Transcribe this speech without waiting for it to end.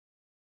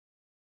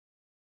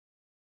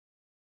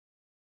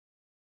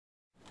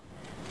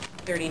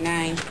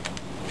39,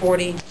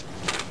 40,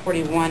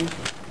 41,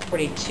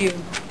 42,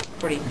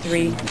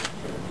 43,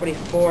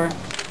 44,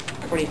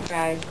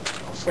 45,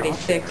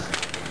 46,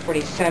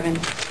 47,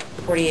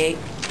 48,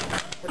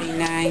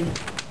 49,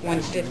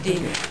 150,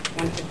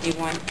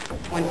 151,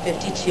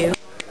 152.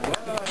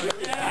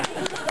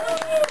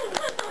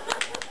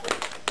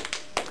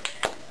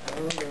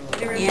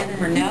 And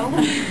for no,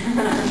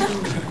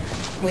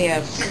 we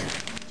have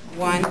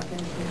 1,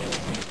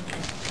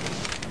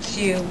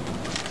 2,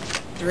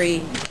 3,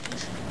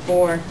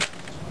 4,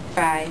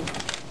 5,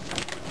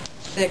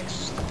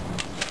 6,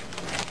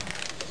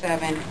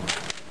 7,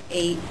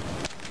 8,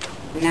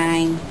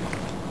 9,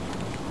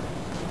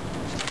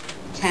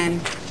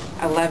 10,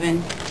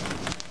 11,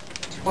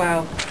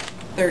 12,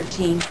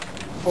 13,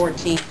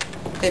 14,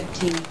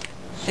 15,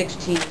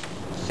 16,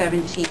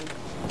 17,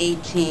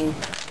 18,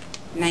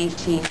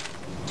 19,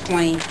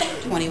 20,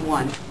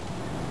 21.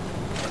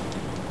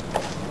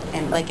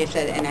 And like I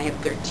said, and I have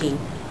 13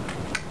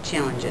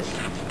 challenges.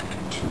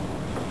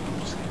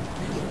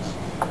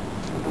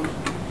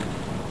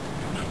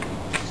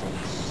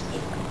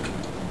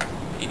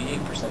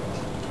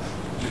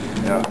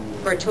 Yeah.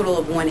 For a total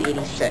of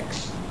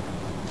 186.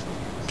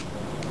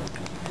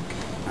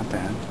 Not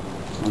bad.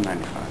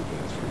 195, but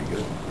that's pretty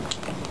good.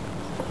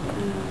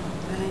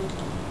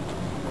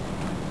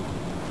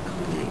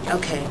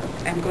 Okay,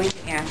 I'm going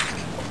to ask,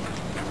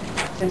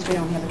 since we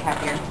don't have a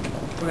copier,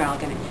 we're all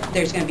going to,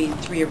 there's going to be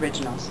 3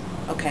 originals.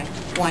 Okay,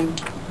 1,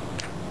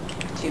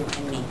 2,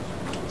 and me.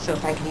 So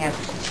if I can have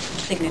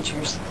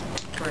signatures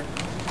for...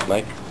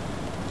 Mike?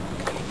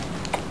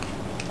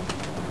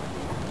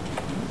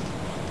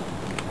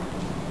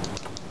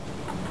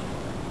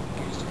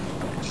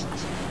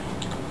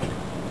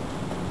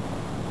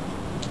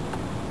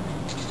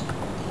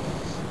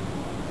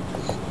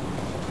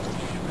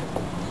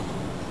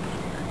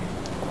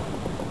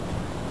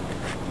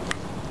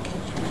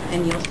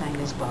 And you'll sign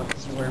as well,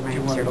 because you were my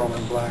You want it all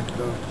in black,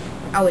 though?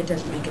 Oh, it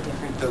doesn't make a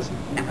difference. It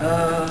doesn't? No.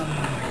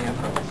 Yeah.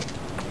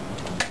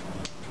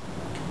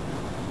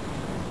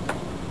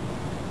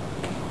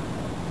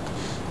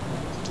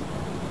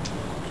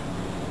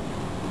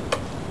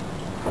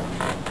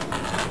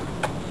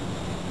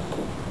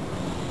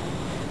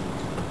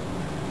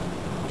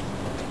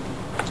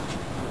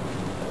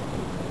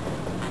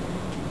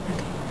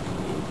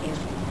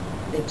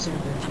 The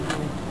observer, if you want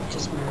to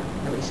just mark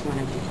at least one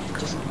of you,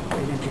 just put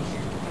it under here.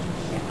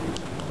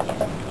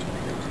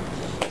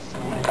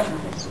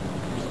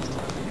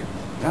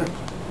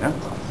 Yeah,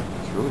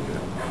 it's really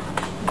good.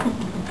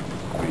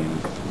 I mean,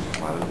 a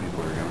lot of the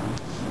people are gonna.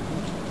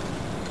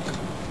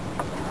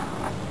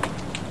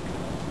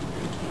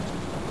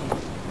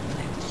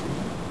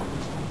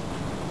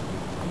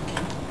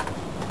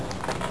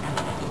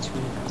 Each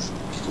one of us,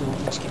 we'll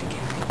each get a copy.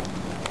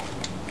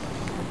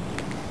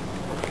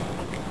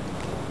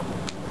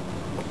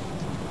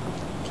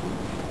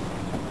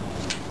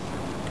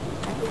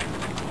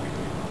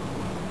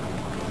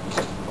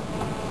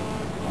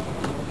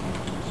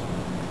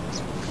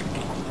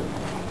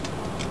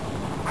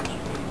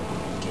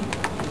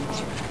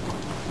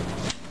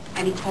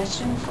 Any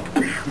questions? No?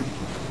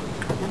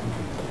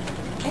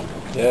 Okay.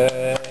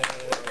 Yeah.